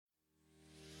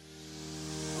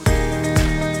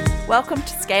Welcome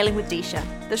to Scaling with Disha,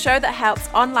 the show that helps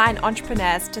online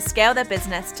entrepreneurs to scale their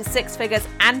business to six figures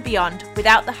and beyond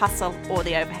without the hustle or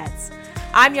the overheads.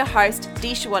 I'm your host,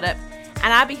 Disha Waddup,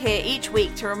 and I'll be here each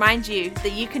week to remind you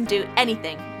that you can do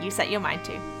anything you set your mind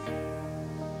to.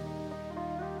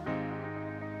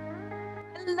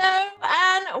 Hello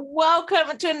and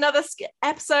welcome to another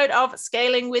episode of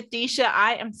Scaling with Disha.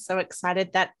 I am so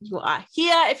excited that you are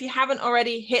here. If you haven't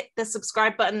already, hit the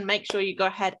subscribe button. Make sure you go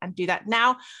ahead and do that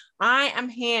now. I am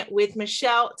here with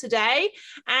Michelle today,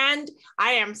 and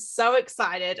I am so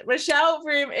excited. Michelle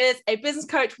Vroom is a business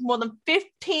coach with more than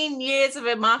 15 years of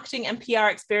marketing and PR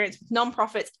experience with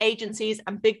nonprofits, agencies,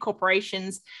 and big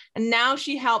corporations. And now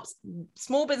she helps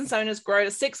small business owners grow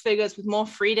to six figures with more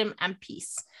freedom and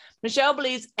peace. Michelle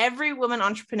believes every woman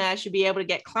entrepreneur should be able to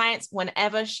get clients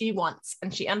whenever she wants,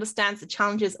 and she understands the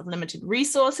challenges of limited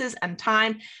resources and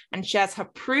time, and shares her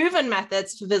proven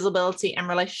methods for visibility and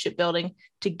relationship building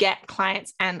to get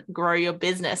clients and grow your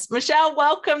business. Michelle,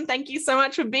 welcome. Thank you so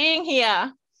much for being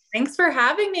here. Thanks for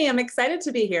having me. I'm excited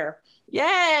to be here.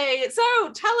 Yay. So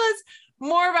tell us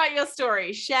more about your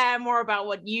story. Share more about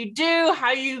what you do,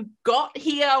 how you got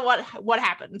here, what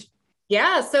happened.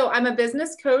 Yeah, so I'm a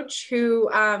business coach who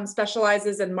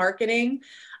specializes in marketing.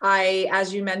 I,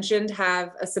 as you mentioned,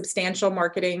 have a substantial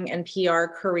marketing and PR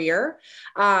career.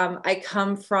 I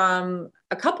come from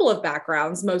a couple of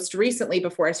backgrounds, most recently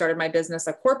before I started my business,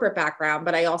 a corporate background,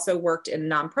 but I also worked in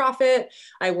nonprofit.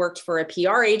 I worked for a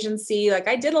PR agency.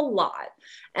 I did a lot.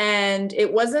 And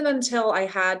it wasn't until I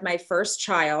had my first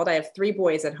child, I have three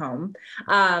boys at home.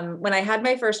 When I had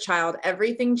my first child,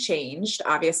 everything changed.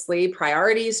 Obviously,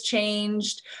 priorities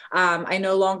changed. I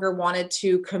no longer wanted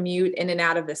to commute in and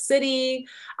out of the city.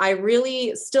 I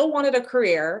really still wanted a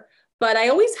career, but I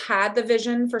always had the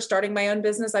vision for starting my own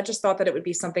business. I just thought that it would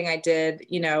be something I did,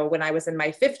 when I was in my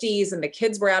 50s and the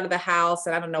kids were out of the house,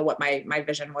 and I don't know what my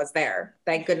vision was there.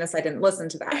 Thank goodness I didn't listen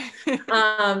to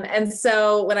that. And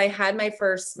so when I had my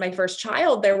first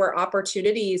child, there were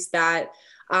opportunities that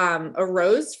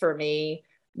arose for me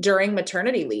during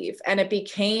maternity leave. And it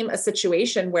became a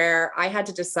situation where I had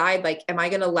to decide, am I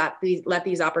going to let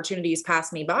these opportunities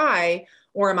pass me by?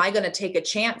 Or am I going to take a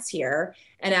chance here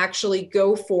and actually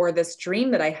go for this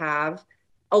dream that I have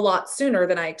a lot sooner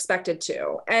than I expected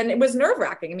to? And it was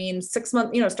nerve-wracking. I mean, 6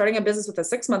 months, starting a business with a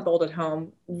 6-month-old at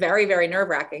home, very, very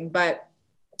nerve-wracking, but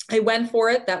I went for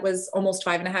it. That was almost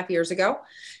 5.5 years ago.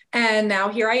 And now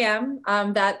here I am.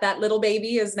 That little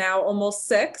baby is now almost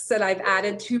 6, and I've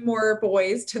added 2 more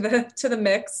boys to the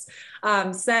mix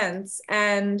since.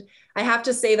 And I have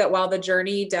to say that while the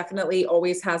journey definitely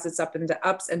always has its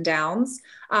ups and downs,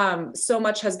 so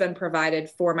much has been provided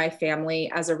for my family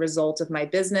as a result of my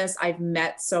business. I've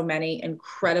met so many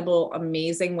incredible,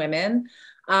 amazing women.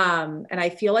 And I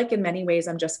feel like in many ways,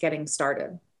 I'm just getting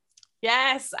started.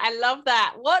 Yes, I love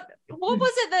that. What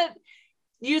was it that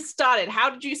you started? How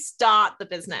did you start the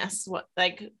business?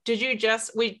 Did you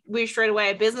were you straight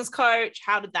away a business coach?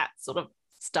 How did that sort of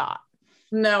start?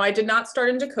 No, I did not start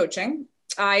into coaching.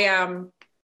 I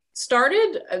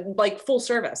started full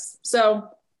service. So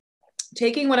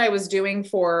taking what I was doing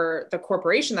for the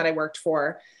corporation that I worked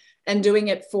for and doing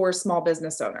it for small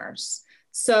business owners.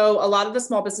 So a lot of the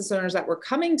small business owners that were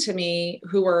coming to me,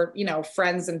 who were,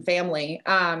 friends and family,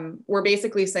 were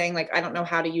basically saying, I don't know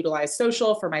how to utilize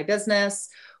social for my business.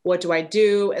 What do I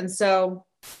do? And so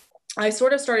I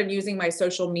sort of started using my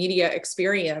social media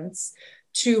experience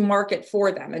to market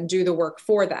for them and do the work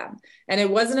for them. And it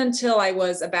wasn't until I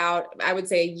was about, I would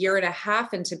say, 1.5 years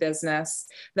into business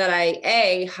that I,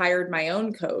 A, hired my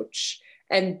own coach,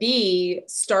 and B,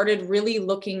 started really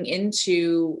looking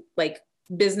into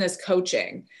business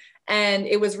coaching. And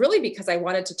it was really because I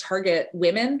wanted to target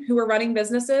women who were running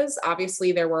businesses.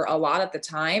 Obviously, there were a lot at the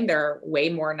time. There are way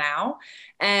more now.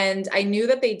 And I knew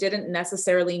that they didn't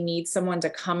necessarily need someone to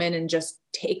come in and just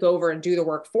take over and do the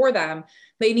work for them.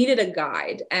 They needed a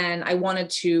guide, and I wanted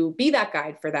to be that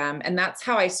guide for them. And that's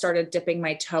how I started dipping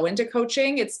my toe into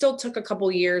coaching. It still took a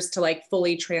couple years to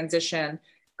fully transition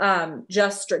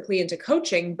just strictly into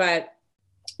coaching. But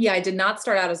yeah, I did not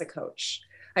start out as a coach.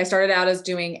 I started out as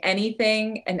doing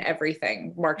anything and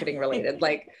everything marketing related,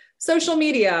 social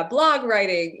media, blog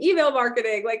writing, email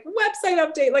marketing, website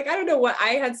update. I don't know what,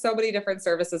 I had so many different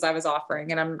services I was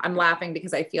offering, and I'm laughing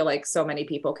because I feel like so many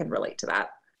people can relate to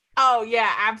that. Oh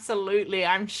yeah, absolutely.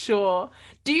 I'm sure.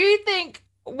 Do you think,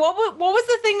 what was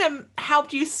the thing that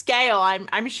helped you scale?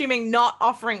 I'm assuming not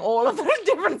offering all of those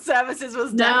different services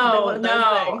was definitely one of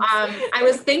those things. I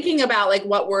was thinking about like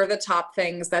what were the top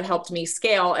things that helped me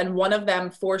scale, and one of them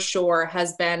for sure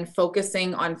has been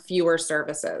focusing on fewer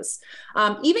services.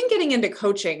 Even getting into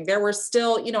coaching, there were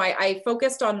still, I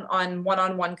focused on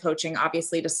one-on-one coaching,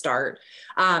 obviously to start.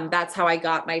 That's how I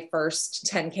got my first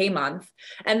 10K month.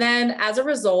 And then as a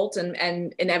result,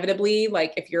 and inevitably,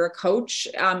 like if you're a coach,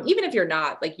 even if you're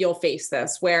not, like you'll face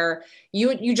this where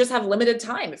you just have limited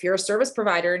time. If you're a service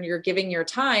provider and you're giving your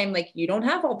time, like you don't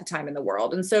have all the time in the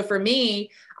world. And so for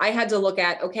me, I had to look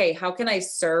at, okay, how can I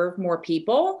serve more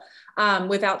people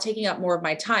without taking up more of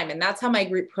my time? And that's how my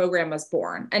group program was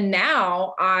born. And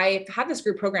now I've had this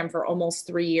group program for almost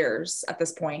 3 years at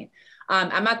this point.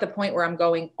 I'm at the point where I'm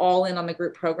going all in on the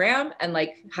group program and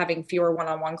like having fewer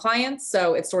one-on-one clients.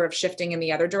 So it's sort of shifting in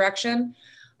the other direction.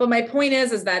 But my point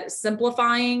is that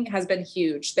simplifying has been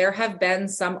huge. There have been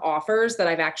some offers that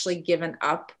I've actually given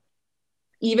up,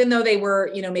 even though they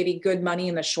were, maybe good money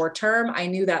in the short term. I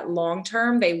knew that long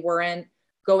term, they weren't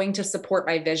going to support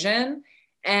my vision.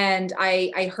 And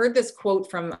I heard this quote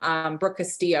from Brooke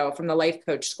Castillo from the Life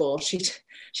Coach School.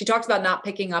 She talks about not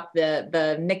picking up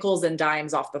the nickels and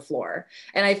dimes off the floor.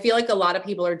 And I feel like a lot of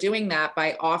people are doing that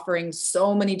by offering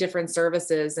so many different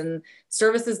services, and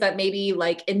services that maybe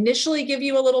like initially give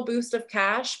you a little boost of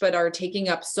cash, but are taking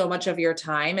up so much of your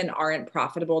time and aren't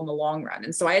profitable in the long run.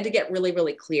 And so I had to get really,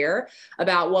 really clear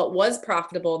about what was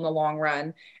profitable in the long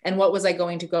run and what was I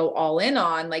going to go all in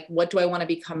on, like what do I want to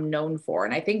become known for?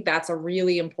 And I think that's a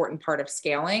really important part of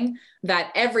scaling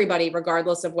that everybody,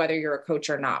 regardless of whether you're a coach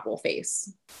or not, will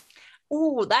face.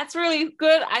 Oh, that's really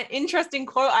good. Interesting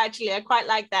quote, actually. I quite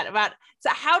like that.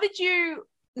 So how did you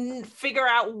figure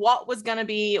out what was going to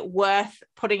be worth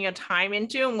putting your time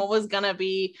into and what was going to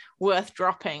be worth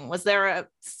dropping? Was there a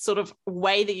sort of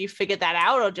way that you figured that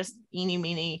out, or just eeny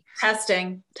meeny?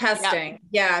 Testing.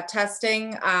 Yeah,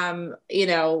 testing.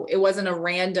 It wasn't a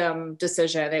random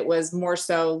decision. It was more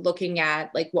so looking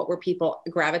at like, what were people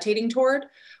gravitating toward?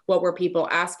 What were people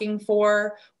asking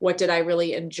for? What did I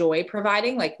really enjoy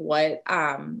providing? Like what,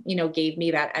 gave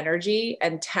me that energy,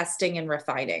 and testing and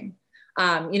refining.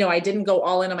 I didn't go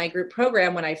all in on my group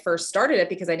program when I first started it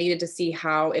because I needed to see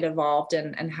how it evolved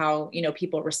and how,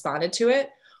 people responded to it.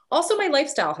 Also, my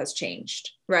lifestyle has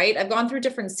changed, right? I've gone through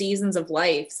different seasons of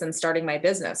life since starting my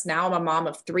business. Now I'm a mom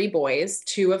of 3 boys,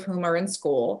 2 of whom are in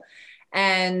school.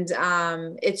 And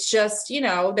it's just,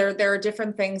 there are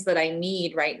different things that I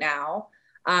need right now,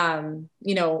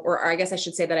 or I guess I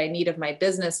should say that I need of my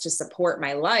business to support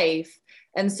my life.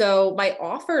 And so my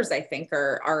offers, I think,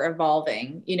 are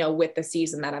evolving, with the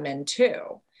season that I'm in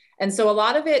too. And so a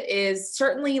lot of it is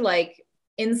certainly like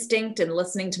instinct and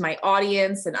listening to my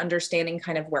audience and understanding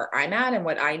kind of where I'm at and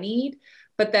what I need.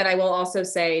 But then I will also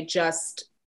say just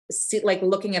like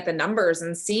looking at the numbers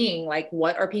and seeing like,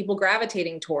 what are people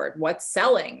gravitating toward, what's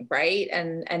selling, right?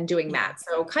 And doing that.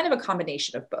 So kind of a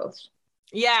combination of both.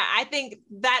 Yeah, I think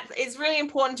that it's really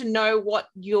important to know what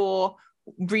your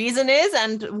reason is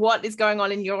and what is going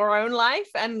on in your own life.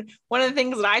 And one of the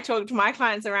things that I talk to my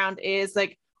clients around is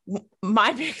like,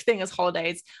 my big thing is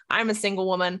holidays. I'm a single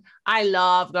woman. I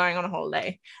love going on a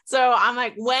holiday. So I'm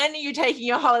like, when are you taking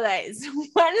your holidays?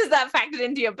 When is that factored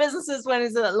into your businesses? When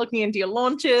is it looking into your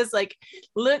launches? Like,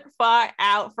 look far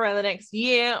out for the next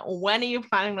year. When are you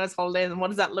planning those holidays? And what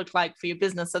does that look like for your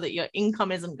business so that your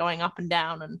income isn't going up and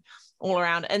down and all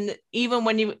around? And even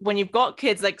when you've got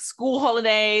kids, like school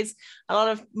holidays, a lot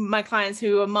of my clients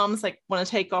who are moms like want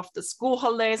to take off the school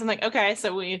holidays. I'm like, okay,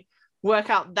 so we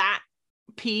work out that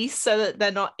piece so that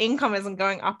their income isn't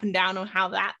going up and down, or how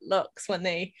that looks when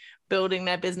they building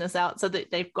their business out, so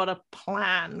that they've got a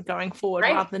plan going forward,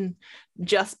 right? Rather than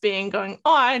just going,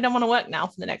 oh, I don't want to work now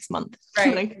for the next month.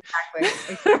 Right. Like,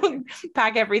 exactly.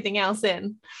 Pack everything else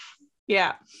in.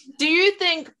 Yeah. Do you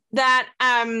think that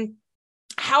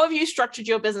how have you structured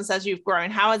your business as you've grown?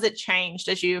 How has it changed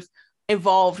as you've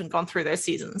evolved and gone through those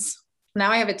seasons? Now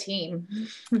I have a team.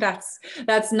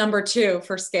 That's number 2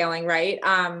 for scaling, right?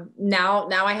 Now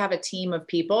I have a team of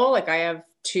people. Like I have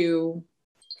 2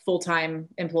 full-time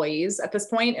employees at this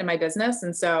point in my business.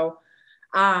 And so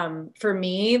for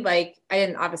me, like I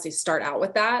didn't obviously start out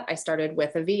with that. I started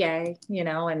with a VA,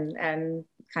 and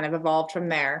kind of evolved from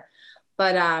there.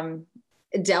 But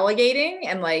delegating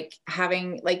and like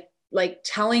having like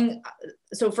telling.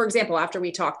 So for example, after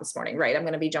we talked this morning, right, I'm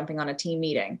going to be jumping on a team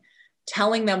meeting,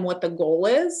 telling them what the goal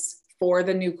is for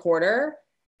the new quarter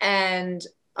and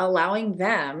allowing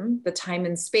them the time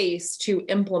and space to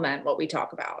implement what we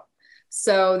talk about.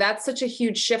 So that's such a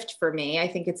huge shift for me. I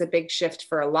think it's a big shift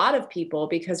for a lot of people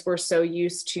because we're so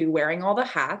used to wearing all the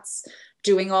hats,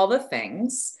 doing all the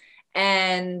things.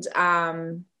 And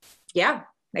yeah,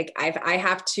 like I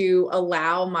have to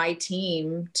allow my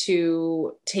team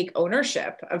to take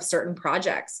ownership of certain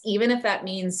projects, even if that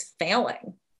means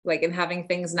failing, like, and having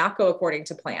things not go according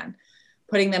to plan,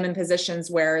 putting them in positions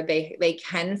where they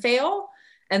can fail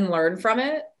and learn from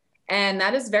it. And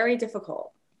that is very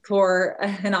difficult for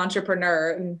an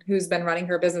entrepreneur who's been running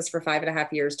her business for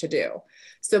 5.5 years to do.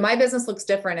 So my business looks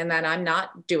different in that I'm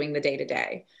not doing the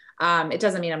day-to-day. It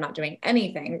doesn't mean I'm not doing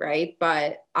anything, right?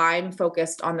 But I'm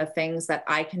focused on the things that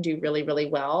I can do really, really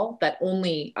well, that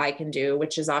only I can do,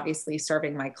 which is obviously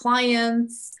serving my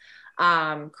clients,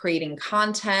 creating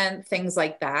content, things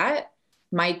like that.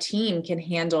 My team can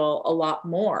handle a lot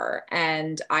more.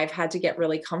 And I've had to get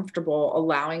really comfortable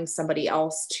allowing somebody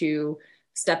else to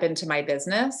step into my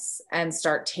business and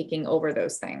start taking over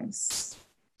those things.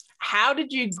 How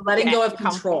did you letting go of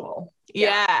control?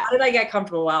 Yeah. How did I get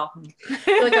comfortable? Well, I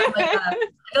feel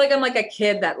like I'm like a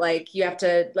kid that like you have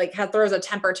to like throws a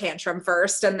temper tantrum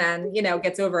first and then, you know,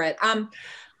 gets over it.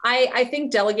 I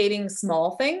think delegating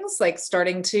small things, like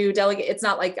starting to delegate, it's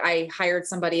not like I hired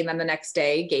somebody and then the next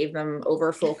day gave them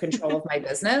over full control of my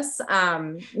business.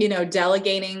 You know,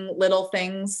 delegating little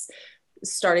things,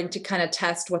 starting to kind of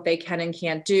test what they can and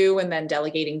can't do, and then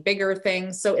delegating bigger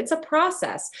things. So it's a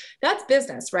process. That's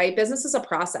business, right? Business is a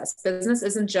process. Business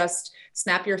isn't just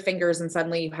snap your fingers and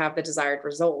suddenly you have the desired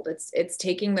result. It's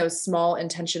taking those small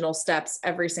intentional steps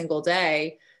every single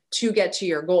day to get to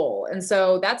your goal. And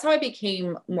so that's how I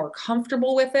became more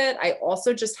comfortable with it. I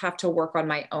also just have to work on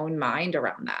my own mind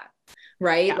around that,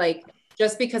 right? Yeah. Like,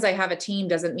 just because I have a team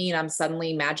doesn't mean I'm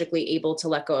suddenly magically able to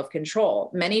let go of control.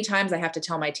 Many times I have to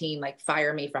tell my team, like,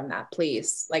 fire me from that,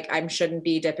 please. Like, I shouldn't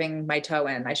be dipping my toe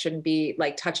in. I shouldn't be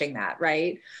like touching that.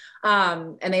 Right.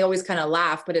 And they always kind of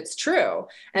laugh, but it's true.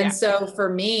 And so for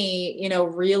me, you know,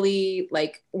 really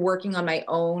like working on my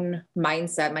own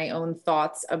mindset, my own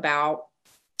thoughts about,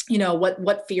 you know,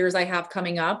 what fears I have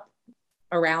coming up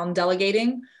around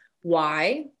delegating.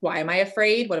 Why am I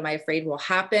afraid? What am I afraid will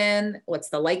happen? What's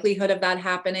the likelihood of that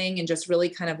happening? And just really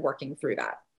kind of working through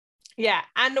that. Yeah.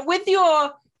 And with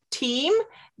your team,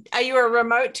 are you a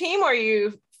remote team or are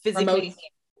you physically?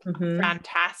 Mm-hmm.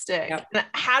 Fantastic. Yep.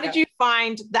 How did you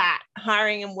find that,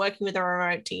 hiring and working with a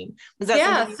remote team? Was that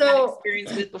something you had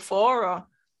experience with before, or?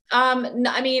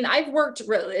 I mean, I've worked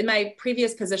in my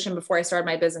previous position before I started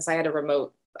my business. I had a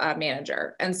remote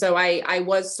manager. And so I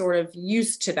was sort of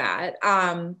used to that.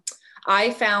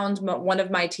 I found one of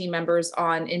my team members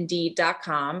on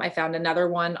Indeed.com. I found another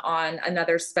one on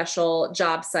another special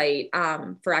job site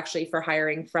for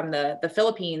hiring from the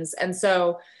Philippines. And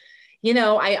so, you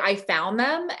know, I found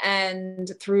them and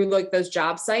through like those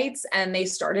job sites, and they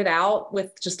started out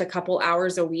with just a couple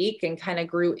hours a week and kind of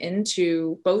grew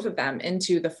into both of them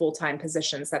into the full-time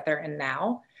positions that they're in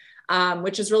now.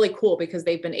 Which is really cool because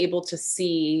they've been able to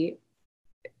see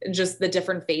just the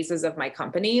different phases of my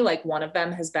company. Like one of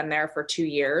them has been there for 2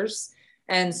 years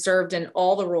and served in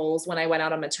all the roles when I went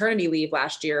out on maternity leave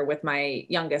last year with my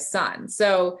youngest son.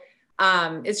 So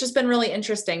it's just been really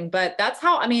interesting, but that's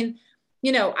how, I mean,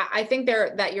 you know, I think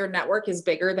that your network is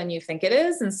bigger than you think it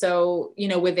is. And so, you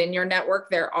know, within your network,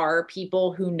 there are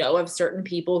people who know of certain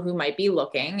people who might be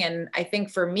looking. And I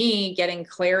think for me, getting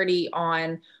clarity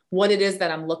on what it is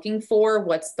that I'm looking for,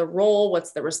 what's the role,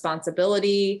 what's the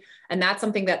responsibility. And that's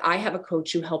something that I have a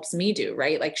coach who helps me do,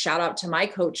 right? Like shout out to my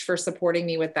coach for supporting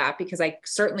me with that, because I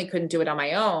certainly couldn't do it on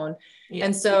my own. Yeah.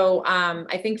 And so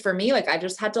I think for me, like I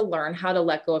just had to learn how to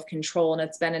let go of control. And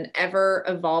it's been an ever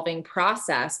evolving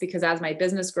process, because as my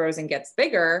business grows and gets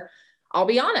bigger, I'll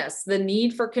be honest, the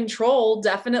need for control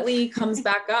definitely comes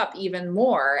back up even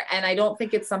more. And I don't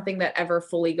think it's something that ever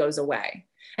fully goes away.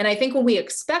 And I think when we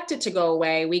expect it to go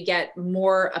away, we get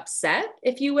more upset,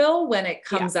 if you will, when it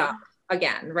comes up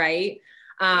again, right?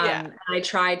 I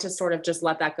try to sort of just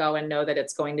let that go and know that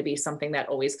it's going to be something that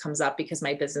always comes up, because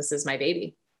my business is my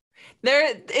baby.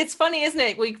 It's funny, isn't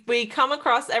it? We come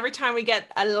across, every time we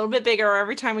get a little bit bigger, or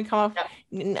every time we come up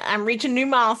and reach a new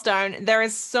milestone, there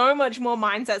is so much more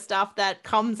mindset stuff that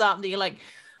comes up that you're like,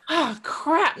 oh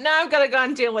crap, now I've got to go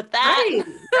and deal with that.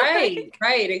 Right.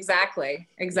 Exactly.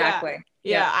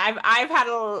 Yeah. I've had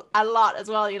a lot as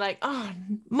well. You're like, oh,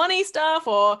 money stuff,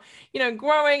 or, you know,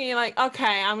 growing. And you're like,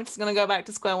 okay, I'm just going to go back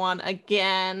to square one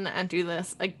again and do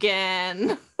this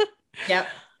again. Yep.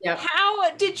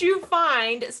 How did you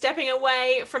find stepping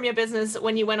away from your business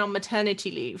when you went on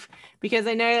maternity leave? Because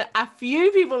I know a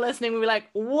few people listening will be like,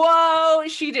 whoa,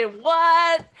 she did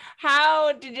what?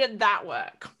 How did that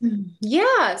work?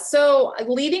 Yeah. So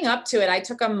leading up to it, I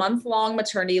took a month-long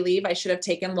maternity leave. I should have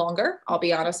taken longer. I'll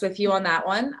be honest with you on that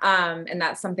one. And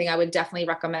that's something I would definitely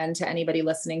recommend to anybody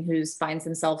listening who finds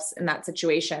themselves in that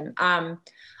situation.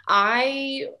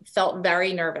 I felt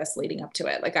very nervous leading up to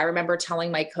it. Like I remember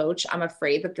telling my coach, I'm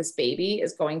afraid that this baby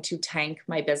is going to tank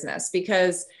my business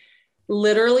because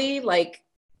literally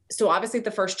so obviously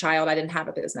the first child, I didn't have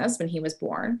a business when he was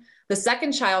born. The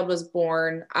second child was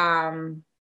born.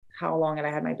 How long had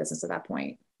I had my business at that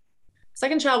point?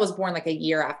 Second child was born like a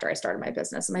year after I started my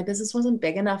business. And my business wasn't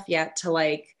big enough yet to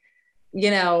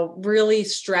really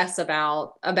stress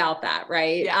about that.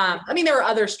 Right. Yeah. I mean, there were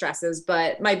other stresses,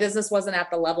 but my business wasn't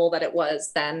at the level that it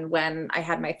was then when I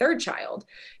had my third child.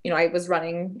 I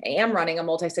am running a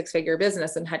multi-six-figure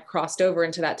business and had crossed over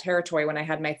into that territory when I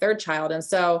had my third child. And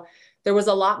so there was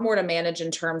a lot more to manage in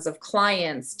terms of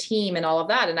clients, team, and all of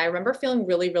that. And I remember feeling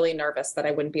really, really nervous that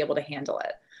I wouldn't be able to handle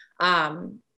it.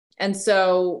 And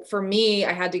so for me,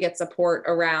 I had to get support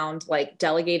around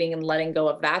delegating and letting go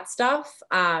of that stuff,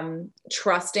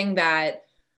 trusting that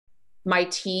my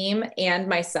team and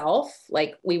myself,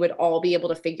 we would all be able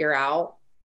to figure out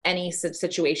any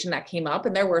situation that came up.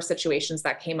 And there were situations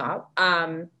that came up.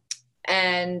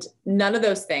 And none of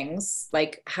those things,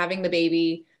 like having the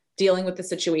baby, dealing with the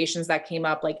situations that came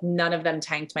up, none of them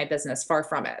tanked my business. Far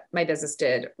from it. My business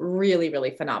did really,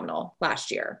 really phenomenal last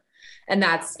year. And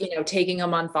that's, taking a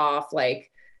month off,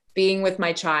 being with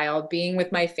my child, being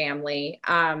with my family.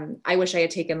 I wish I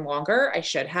had taken longer. I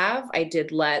should have. I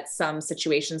did let some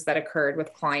situations that occurred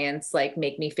with clients,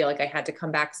 make me feel like I had to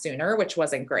come back sooner, which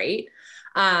wasn't great.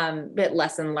 But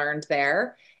lesson learned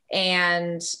there.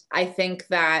 And I think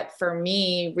that for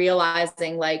me,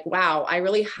 realizing wow, I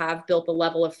really have built the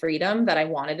level of freedom that I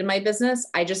wanted in my business.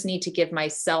 I just need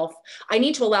to I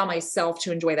need to allow myself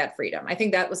to enjoy that freedom. I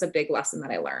think that was a big lesson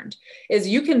that I learned is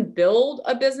you can build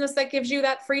a business that gives you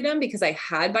that freedom, because I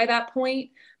had by that point,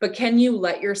 but can you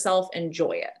let yourself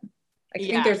enjoy it? I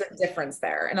think there's a difference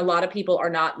there. And a lot of people are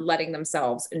not letting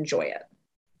themselves enjoy it.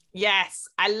 Yes,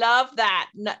 I love that.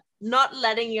 Not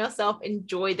letting yourself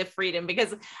enjoy the freedom,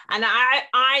 because, and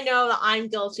I know that I'm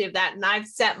guilty of that. And I've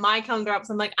set my calendar up.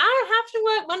 So I'm like, I don't have to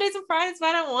work Mondays and Fridays if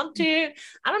I don't want to.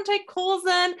 I don't take calls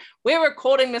in. We're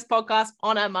recording this podcast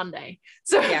on a Monday.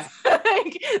 So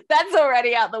that's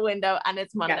already out the window, and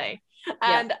it's Monday. Yeah.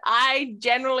 And I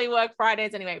generally work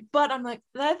Fridays anyway, but I'm like,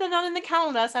 they're not in the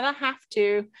calendar, so I don't have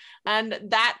to. And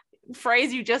that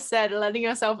phrase you just said, letting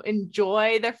yourself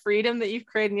enjoy the freedom that you've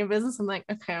created in your business, I'm like,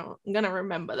 okay, I'm gonna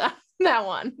remember that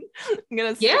one. I'm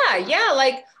gonna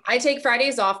I take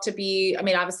Fridays off to be,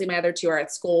 obviously my other two are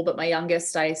at school, but my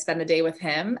youngest, I spend the day with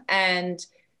him. And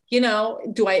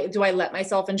do I let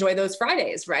myself enjoy those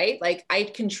Fridays, right?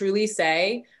 I can truly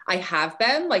say I have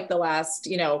been, the last,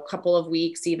 couple of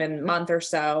weeks, even month or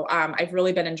so. I've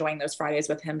really been enjoying those Fridays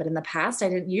with him, but in the past I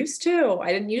didn't used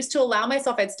to allow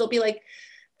myself. I'd still be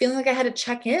feeling like I had to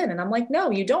check in. And I'm like, no,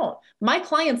 you don't. My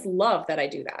clients love that I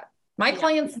do that.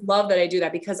 Clients love that I do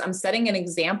that, because I'm setting an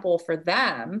example for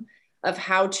them of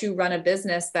how to run a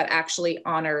business that actually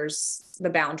honors the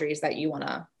boundaries that you want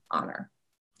to honor.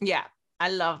 Yeah, I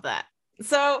love that.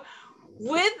 So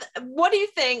what do you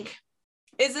think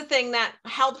is the thing that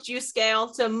helped you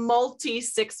scale to multi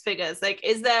six figures?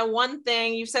 Is there one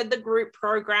thing? You said the group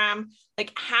program,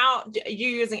 how are you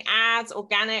using ads,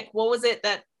 organic? What was it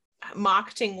that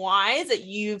marketing wise that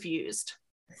you've used?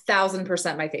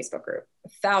 1,000% my Facebook group.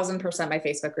 1,000% my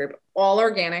Facebook group. All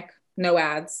organic, no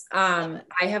ads. I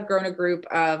have grown a group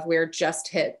of, we're just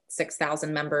hit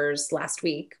 6,000 members last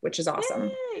week, which is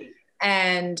awesome. Yay.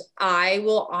 And I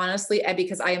will honestly,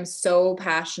 because I am so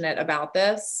passionate about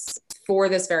this for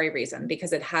this very reason,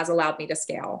 because it has allowed me to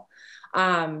scale.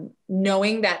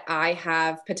 Knowing that I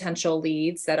have potential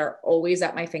leads that are always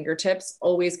at my fingertips,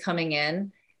 always coming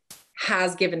in,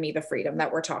 has given me the freedom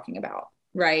that we're talking about,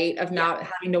 right? Of not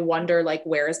having to wonder,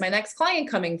 where is my next client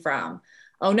coming from?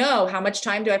 Oh no, how much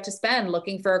time do I have to spend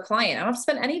looking for a client? I don't have to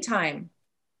spend any time.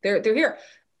 They're here.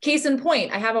 Case in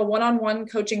point, I have a one-on-one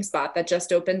coaching spot that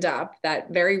just opened up that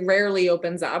very rarely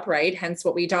opens up, right? Hence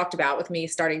what we talked about with me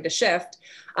starting to shift.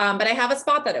 But I have a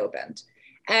spot that opened.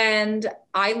 And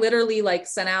I literally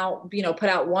sent out, put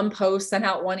out one post, sent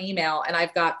out one email, and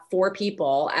I've got 4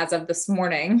 people as of this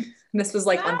morning. This was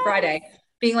on Friday,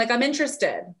 being I'm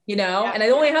interested, and I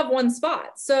only have one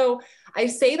spot. So I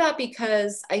say that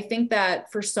because I think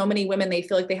that for so many women, they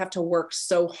feel like they have to work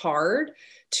so hard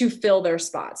to fill their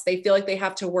spots. They feel like they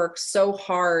have to work so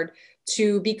hard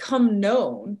to become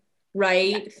known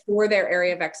right, for their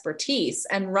area of expertise.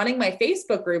 And running my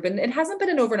Facebook group, and it hasn't been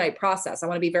an overnight process, I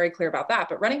want to be very clear about that,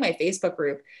 but running my Facebook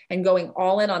group and going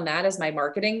all in on that as my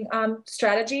marketing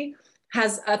strategy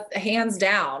has hands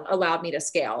down allowed me to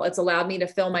scale. It's allowed me to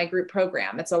fill my group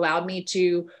program. It's allowed me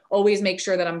to always make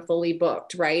sure that I'm fully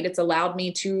booked, right? It's allowed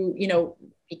me to,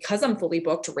 because I'm fully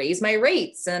booked, raise my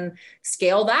rates and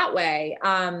scale that way.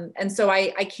 And so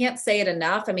I can't say it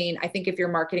enough. I mean, I think if you're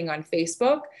marketing on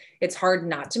Facebook, it's hard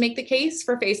not to make the case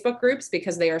for Facebook groups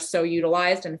because they are so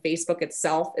utilized, and Facebook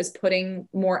itself is putting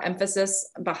more emphasis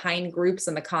behind groups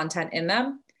and the content in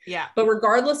them. Yeah. But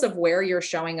regardless of where you're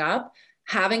showing up,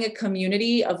 having a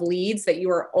community of leads that you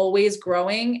are always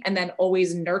growing and then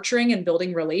always nurturing and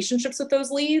building relationships with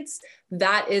those leads,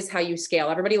 that is how you scale.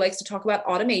 Everybody likes to talk about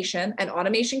automation, and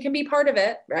automation can be part of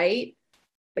it, right?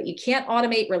 But you can't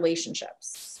automate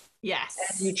relationships. Yes.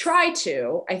 And you try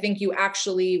to, I think you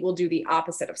actually will do the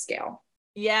opposite of scale.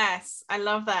 Yes. I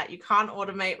love that. You can't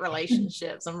automate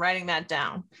relationships. I'm writing that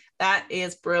down. That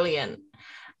is brilliant.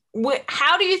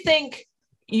 How do you think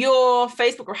your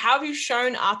Facebook, or how have you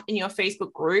shown up in your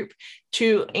Facebook group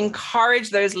to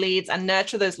encourage those leads and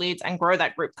nurture those leads and grow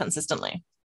that group consistently?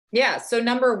 Yeah. So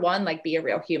number one, like, be a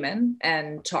real human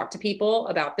and talk to people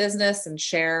about business and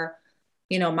share,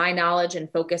 my knowledge,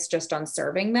 and focus just on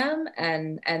serving them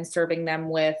and serving them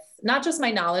with not just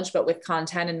my knowledge, but with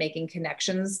content and making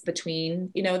connections between,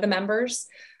 the members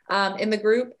in the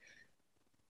group.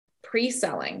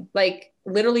 Pre-selling, like,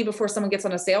 literally before someone gets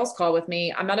on a sales call with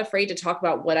me, I'm not afraid to talk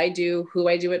about what I do, who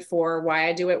I do it for, why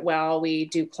I do it well. We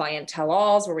do client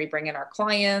tell-alls where we bring in our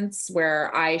clients,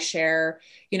 where I share,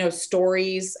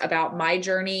 stories about my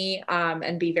journey,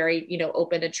 and be very,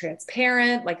 open and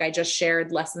transparent. Like, I just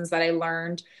shared lessons that I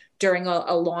learned during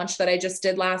a launch that I just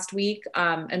did last week.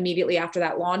 Immediately after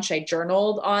that launch, I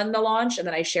journaled on the launch, and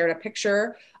then I shared a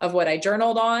picture of what I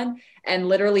journaled on and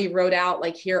literally wrote out,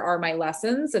 like, here are my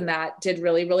lessons. And that did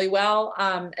really, really well.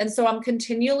 And so I'm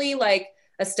continually, like,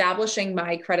 establishing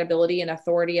my credibility and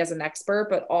authority as an expert,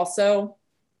 but also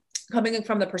coming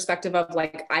from the perspective of,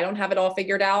 like, I don't have it all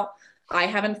figured out. I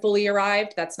haven't fully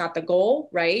arrived. That's not the goal,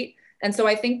 right? And so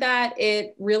I think that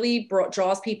it really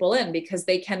draws people in because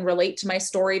they can relate to my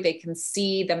story. They can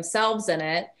see themselves in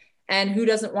it. And who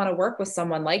doesn't want to work with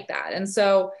someone like that? And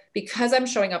so because I'm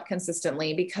showing up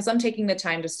consistently, because I'm taking the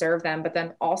time to serve them, but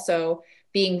then also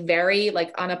being very,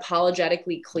 like,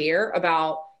 unapologetically clear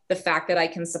about the fact that I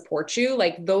can support you,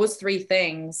 like, those three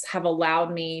things have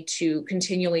allowed me to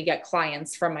continually get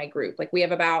clients from my group. Like,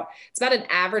 it's about an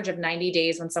average of 90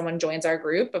 days when someone joins our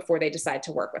group before they decide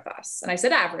to work with us. And I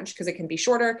said average because it can be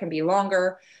shorter, it can be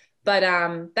longer.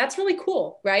 But that's really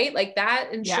cool, right? Like,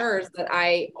 that ensures that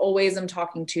I always am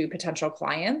talking to potential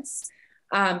clients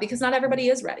because not everybody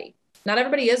is ready. Not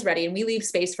everybody is ready. And we leave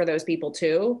space for those people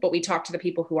too, but we talk to the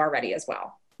people who are ready as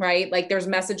well, right? Like, there's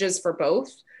messages for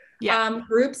both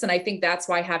groups. And I think that's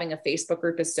why having a Facebook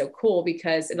group is so cool,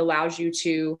 because it allows you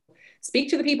to speak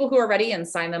to the people who are ready and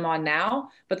sign them on now,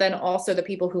 but then also the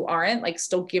people who aren't, like,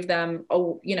 still give them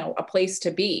a place to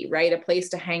be, right? A place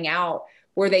to hang out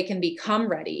where they can become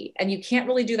ready. And you can't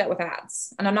really do that with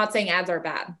ads. And I'm not saying ads are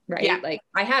bad, right? Yeah. Like,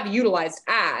 I have utilized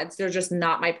ads. They're just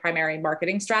not my primary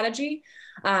marketing strategy.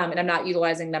 And I'm not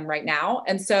utilizing them right now.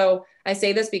 And so I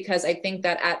say this because I think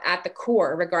that at the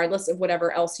core, regardless of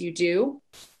whatever else you do,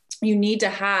 you need to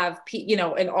have,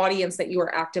 an audience that you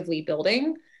are actively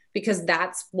building, because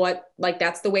that's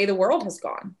the way the world has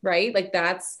gone, right? Like,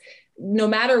 that's, no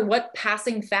matter what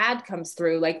passing fad comes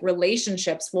through, like,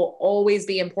 relationships will always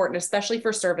be important, especially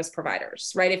for service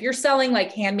providers, right? If you're selling,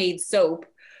 like, handmade soap,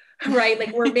 right?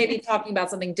 Like, we're maybe talking about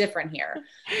something different here,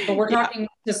 but we're talking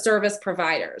to service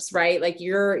providers, right? Like,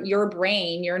 your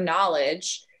brain, your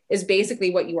knowledge is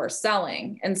basically what you are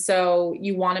selling. And so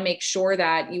you want to make sure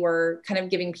that you are kind of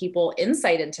giving people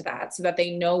insight into that so that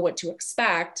they know what to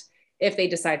expect if they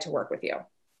decide to work with you.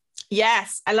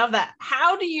 Yes, I love that.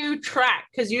 How do you track?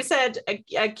 Because you said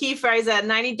a key phrase at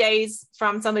 90 days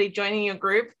from somebody joining your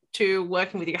group to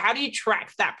working with you. How do you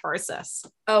track that process?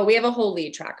 Oh, we have a whole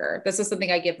lead tracker. This is something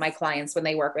I give my clients when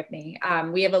they work with me.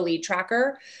 We have a lead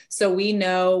tracker. So we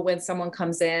know when someone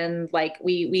comes in, like,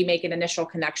 we make an initial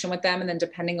connection with them. And then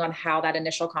depending on how that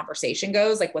initial conversation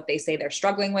goes, like what they say they're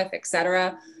struggling with, et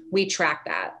cetera, we track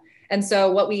that. And so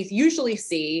what we usually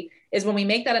see is when we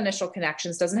make that initial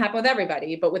connections, doesn't happen with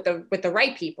everybody, but with the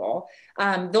right people,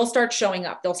 they'll start showing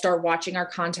up. They'll start watching our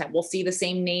content. We'll see the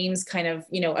same names kind of,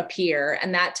 appear.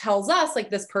 And that tells us, like,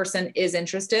 this person is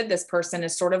interested. This person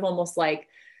is sort of almost like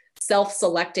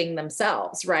self-selecting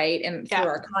themselves, right? And through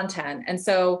our content. And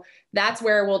so that's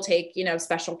where we'll take,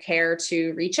 special care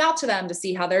to reach out to them to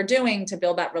see how they're doing, to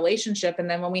build that relationship. And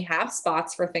then when we have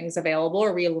spots for things available,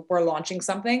 or we're launching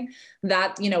something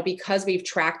that, because we've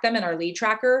tracked them in our lead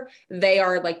tracker, they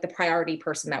are like the priority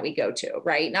person that we go to,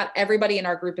 right? Not everybody in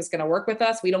our group is going to work with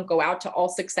us. We don't go out to all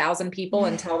 6,000 people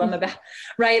and tell them about,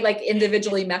 right? Like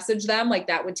individually message them. Like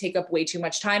that would take up way too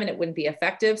much time and it wouldn't be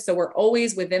effective. So we're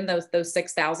always within those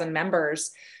 6,000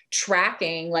 members,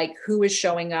 tracking like who is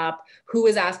showing up, who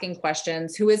is asking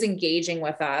questions, who is engaging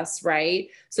with us, right?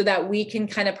 So that we can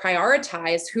kind of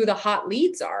prioritize who the hot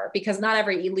leads are, because not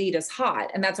every lead is hot,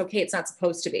 and that's okay. It's not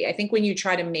supposed to be. I think when you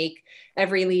try to make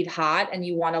every lead hot and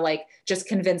you want to like just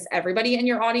convince everybody in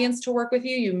your audience to work with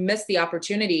you, you miss the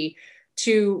opportunity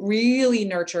to really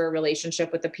nurture a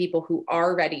relationship with the people who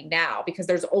are ready now, because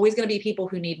there's always going to be people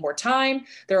who need more time.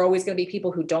 There are always going to be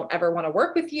people who don't ever want to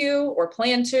work with you or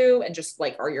plan to, and just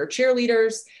like are your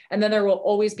cheerleaders. And then there will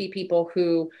always be people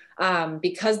who,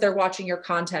 because they're watching your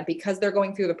content, because they're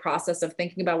going through the process of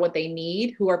thinking about what they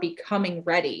need, who are becoming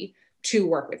ready to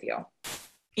work with you.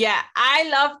 Yeah, I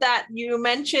love that you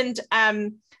mentioned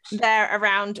there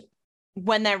around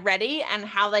when they're ready and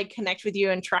how they connect with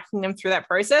you and tracking them through that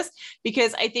process.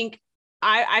 Because I think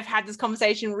I've had this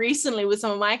conversation recently with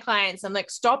some of my clients. I'm like,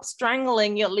 stop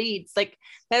strangling your leads. Like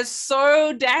they're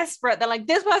so desperate. They're like,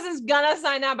 this person's gonna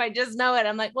sign up. I just know it.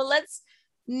 I'm like, well, let's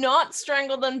not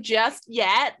strangle them just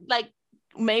yet. Like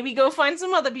maybe go find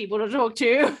some other people to talk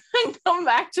to and come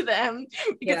back to them,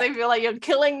 because I feel like you're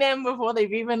killing them before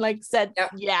they've even like said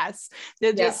yes.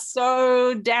 They're just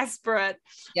so desperate.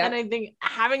 And I think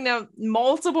having the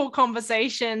multiple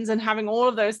conversations and having all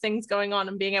of those things going on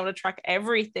and being able to track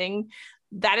everything,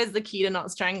 that is the key to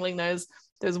not strangling those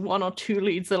one or two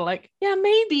leads that are like, yeah,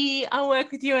 maybe I'll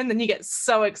work with you. And then you get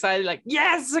so excited, like,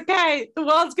 yes, okay, the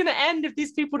world's going to end if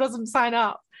these people doesn't sign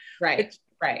up. Right.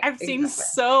 Right. I've seen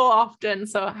so often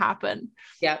happen.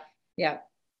 Yep.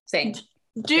 Same.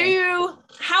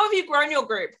 How have you grown your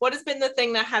group? What has been the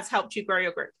thing that has helped you grow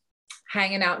your group?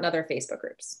 Hanging out in other Facebook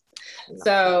groups.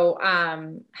 So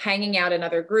hanging out in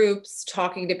other groups,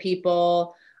 talking to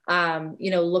people,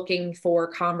 looking for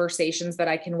conversations that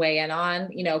I can weigh in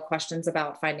on, questions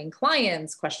about finding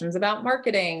clients, questions about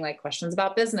marketing, like questions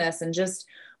about business, and just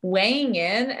weighing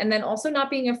in. And then also not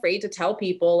being afraid to tell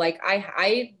people like,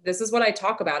 this is what I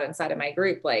talk about inside of my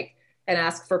group, like, and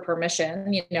ask for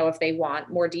permission, if they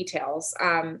want more details.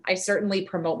 I certainly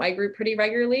promote my group pretty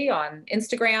regularly on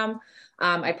Instagram.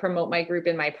 I promote my group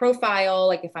in my profile.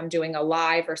 Like if I'm doing a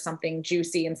live or something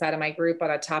juicy inside of my group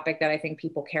on a topic that I think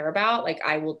people care about, like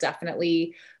I will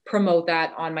definitely promote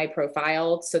that on my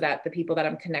profile so that the people that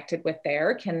I'm connected with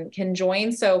there can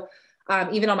join. So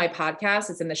even on my podcast,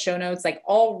 it's in the show notes, like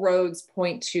all roads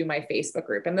point to my Facebook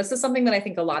group. And this is something that I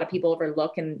think a lot of people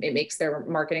overlook, and it makes their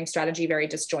marketing strategy very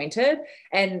disjointed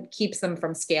and keeps them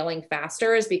from scaling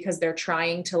faster, is because they're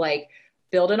trying to like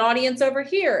build an audience over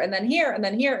here and then here and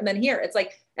then here and then here. It's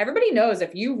like, everybody knows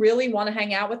if you really want to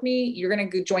hang out with me, you're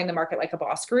going to join the Market Like a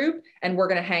Boss group and we're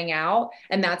going to hang out.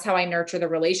 And that's how I nurture the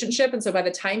relationship. And so by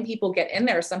the time people get in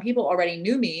there, some people already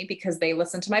knew me because they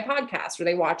listened to my podcast or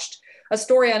they watched a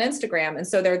story on Instagram. And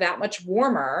so they're that much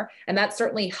warmer. And that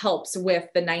certainly helps with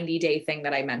the 90-day thing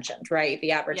that I mentioned, right?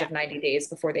 The average of 90 days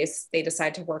before they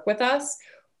decide to work with us.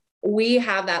 We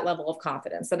have that level of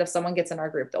confidence that if someone gets in our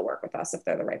group, they'll work with us if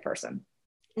they're the right person.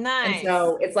 Nice. And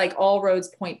so it's like all roads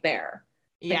point there.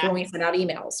 Yeah. Like when we send out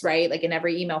emails, right? Like in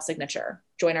every email signature,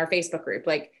 join our Facebook group.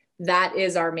 Like that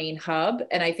is our main hub.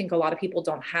 And I think a lot of people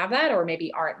don't have that, or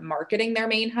maybe aren't marketing their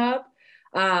main hub.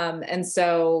 And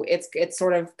so it's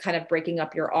sort of kind of breaking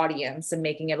up your audience and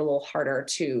making it a little harder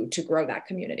to grow that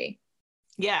community.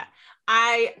 Yeah.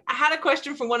 I had a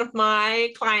question from one of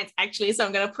my clients actually, so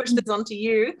I'm going to push this onto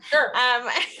you. Sure.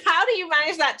 How do you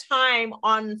manage that time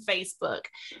on Facebook?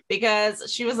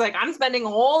 Because she was like, I'm spending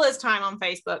all this time on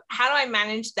Facebook. How do I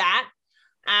manage that?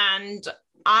 And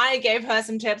I gave her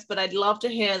some tips, but I'd love to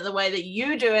hear the way that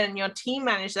you do it and your team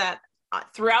manage that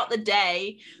throughout the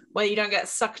day, where you don't get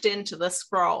sucked into the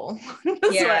scroll.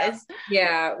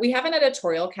 Yeah. We have an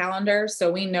editorial calendar,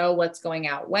 so we know what's going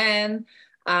out when.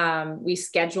 We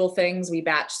schedule things, we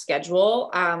batch schedule.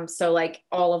 So like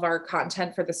all of our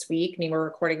content for this week, I mean, we're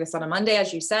recording this on a Monday,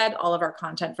 as you said, all of our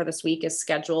content for this week is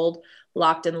scheduled,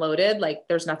 locked and loaded. Like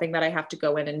there's nothing that I have to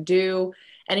go in and do.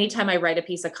 Anytime I write a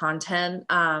piece of content,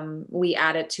 we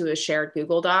add it to a shared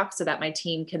Google Doc so that my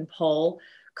team can pull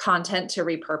content to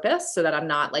repurpose, so that I'm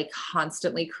not like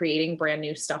constantly creating brand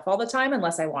new stuff all the time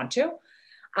unless I want to.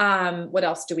 What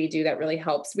else do we do that really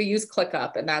helps? We use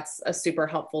ClickUp, and that's a super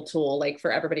helpful tool, like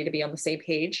for everybody to be on the same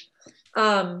page.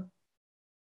 I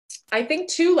think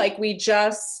too, like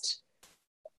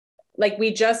like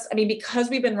because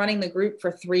we've been running the group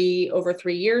for over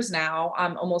 3 years now,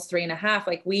 almost 3.5,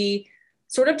 like we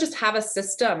sort of just have a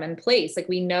system in place. Like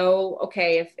we know,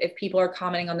 okay, if people are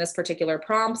commenting on this particular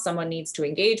prompt, someone needs to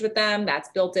engage with them. That's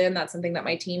built in. That's something that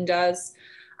my team does.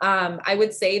 I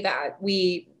would say that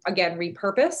we, again,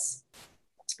 repurpose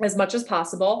as much as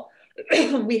possible.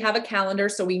 We have a calendar,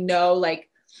 so we know like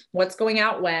what's going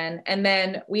out when, and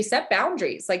then we set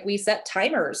boundaries. Like we set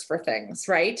timers for things,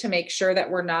 right? To make sure that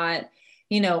we're not,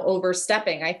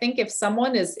 overstepping. I think if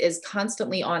someone is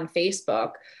constantly on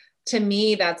Facebook, to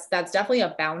me, that's definitely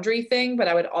a boundary thing. But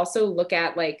I would also look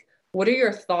at like, what are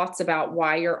your thoughts about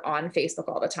why you're on Facebook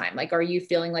all the time? Like, are you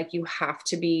feeling like you have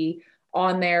to be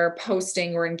on there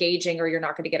posting or engaging, or you're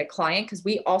not going to get a client? Because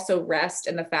we also rest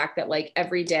in the fact that like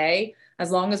every day,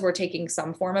 as long as we're taking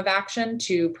some form of action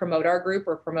to promote our group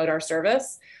or promote our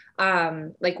service,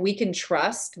 like we can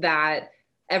trust that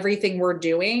everything we're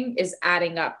doing is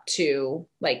adding up to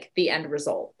like the end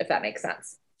result, if that makes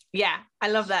sense. Yeah, I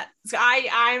love that. So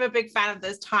I'm a big fan of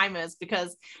those timers,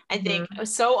 because I think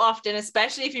so often,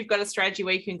 especially if you've got a strategy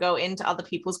where you can go into other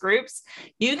people's groups,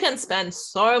 you can spend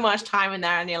so much time in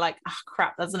there and you're like, oh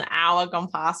crap, there's an hour gone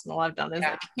past and all I've done is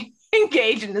like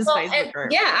engage in this Facebook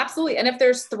group. Yeah, absolutely. And if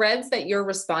there's threads that you're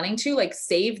responding to, like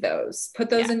save those, put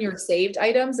those in your saved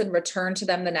items and return to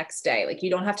them the next day. Like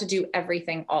you don't have to do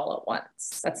everything all at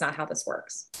once. That's not how this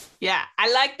works. Yeah,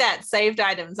 I like that. Saved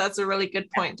items. That's a really good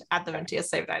point to add them into your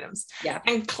saved items. Yeah.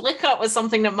 And ClickUp was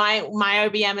something that my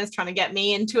OBM is trying to get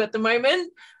me into at the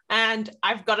moment. And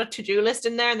I've got a to-do list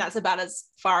in there, and that's about as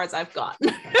far as I've got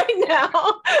right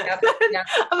now. Yep.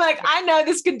 I'm like, I know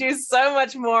this can do so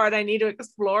much more and I need to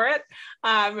explore it.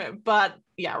 But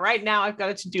yeah, right now I've got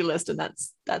a to-do list, and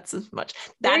that's as much.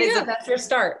 That's your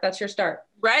start.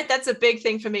 Right. That's a big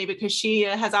thing for me, because she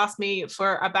has asked me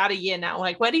for about a year now,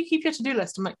 like, where do you keep your to-do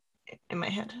list? I'm like, in my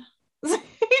head.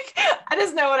 I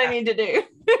just know what I need to do.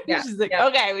 She's like,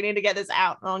 okay, we need to get this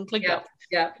out on ClickUp.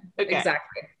 Yeah. Okay.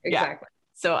 Exactly. Yeah.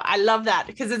 So I love that,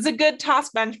 because it's a good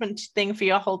task management thing for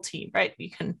your whole team, right?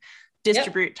 You can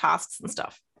distribute tasks and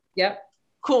stuff. Yep.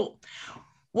 Cool.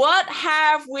 What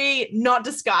have we not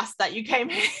discussed that you came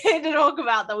here to talk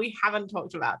about that we haven't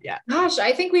talked about yet? Gosh,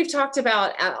 I think we've talked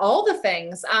about all the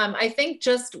things. I think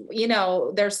just,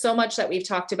 there's so much that we've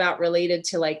talked about related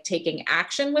to like taking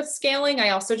action with scaling.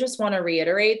 I also just want to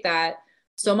reiterate that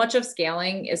so much of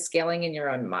scaling is scaling in your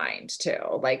own mind too.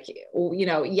 Like,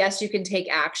 yes, you can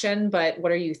take action, but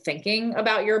what are you thinking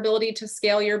about your ability to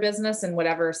scale your business and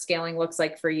whatever scaling looks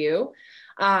like for you?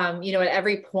 At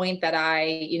every point that I,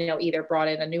 either brought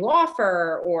in a new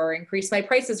offer or increased my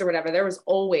prices or whatever, there was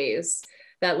always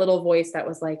that little voice that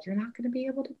was like, you're not going to be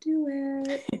able to do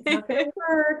it. It's not going to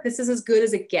work. This is as good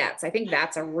as it gets. I think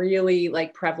that's a really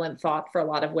like prevalent thought for a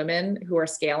lot of women who are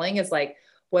scaling, is like,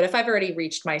 what if I've already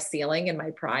reached my ceiling and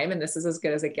my prime and this is as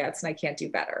good as it gets and I can't do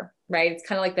better, right? It's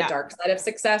kind of like the dark side of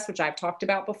success, which I've talked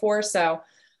about before. So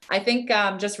I think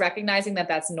just recognizing that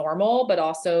that's normal, but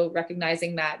also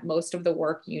recognizing that most of the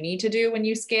work you need to do when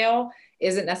you scale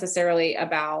isn't necessarily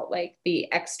about like the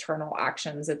external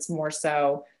actions. It's more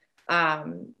so,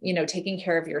 taking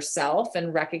care of yourself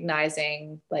and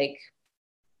recognizing like,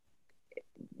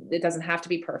 it doesn't have to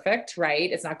be perfect,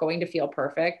 right? It's not going to feel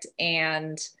perfect.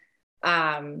 And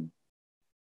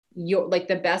you're like,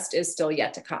 the best is still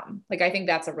yet to come. Like, I think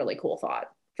that's a really cool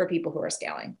thought for people who are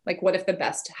scaling. Like, what if the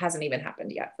best hasn't even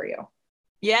happened yet for you?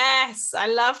 Yes, I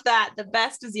love that. The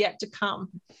best is yet to come.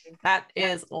 That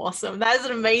is awesome. That is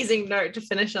an amazing note to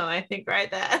finish on, I think,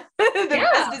 right there. The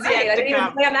best is yet to come. I didn't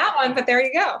even plan that one, but there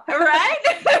you go. Right?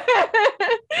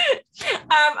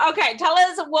 Okay, tell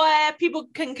us where people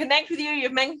can connect with you.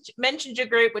 You've mentioned your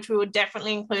group, which we will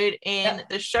definitely include in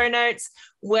the show notes.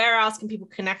 Where else can people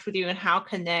connect with you, and how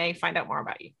can they find out more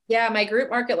about you? Yeah, my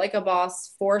group, Market Like a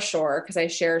Boss, for sure, because I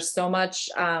share so much,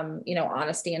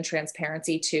 honesty and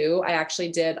transparency too. I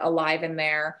actually did a live in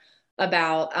there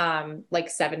about like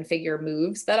 7-figure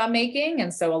moves that I'm making.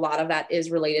 And so a lot of that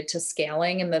is related to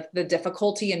scaling and the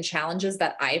difficulty and challenges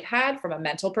that I've had from a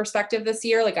mental perspective this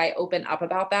year. Like, I open up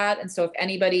about that. And so if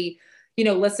anybody,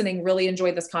 listening really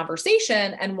enjoyed this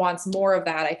conversation and wants more of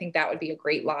that, I think that would be a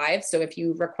great live. So if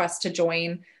you request to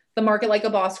join the Market Like a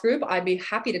Boss group, I'd be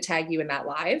happy to tag you in that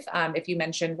live if you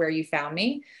mentioned where you found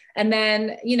me. And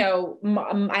then,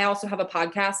 I also have a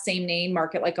podcast, same name,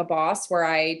 Market Like a Boss, where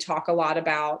I talk a lot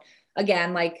about,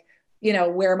 again, like,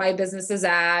 where my business is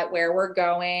at, where we're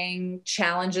going,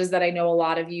 challenges that I know a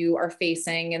lot of you are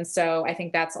facing. And so I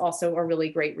think that's also a really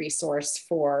great resource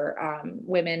for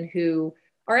women who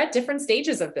are at different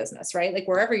stages of business, right? Like,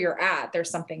 wherever you're at, there's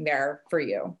something there for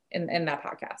you in that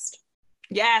podcast.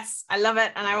 Yes, I love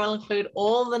it. And I will include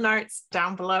all the notes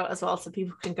down below as well, so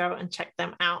people can go and check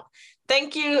them out.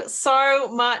 Thank you so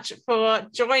much for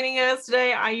joining us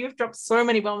today. You've dropped so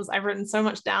many bombs. I've written so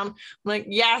much down. I'm like,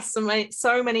 yes,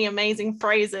 so many amazing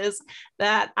phrases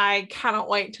that I cannot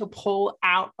wait to pull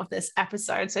out of this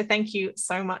episode. So thank you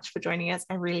so much for joining us.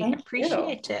 I really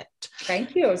appreciate it.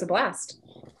 Thank you. It was a blast.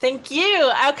 Thank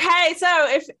you. Okay, so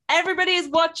if everybody is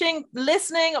watching,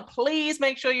 listening, please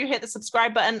make sure you hit the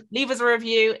subscribe button, leave us a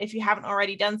review if you haven't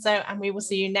already done so, and we will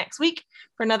see you next week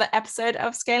for another episode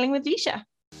of Scaling with Disha.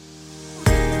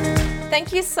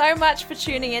 Thank you so much for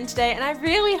tuning in today, and I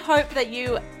really hope that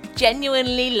you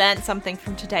genuinely learned something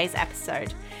from today's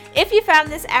episode. If you found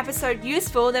this episode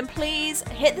useful, then please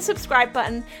hit the subscribe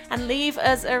button and leave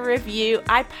us a review.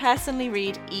 I personally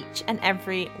read each and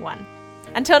every one.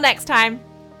 Until next time,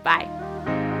 bye.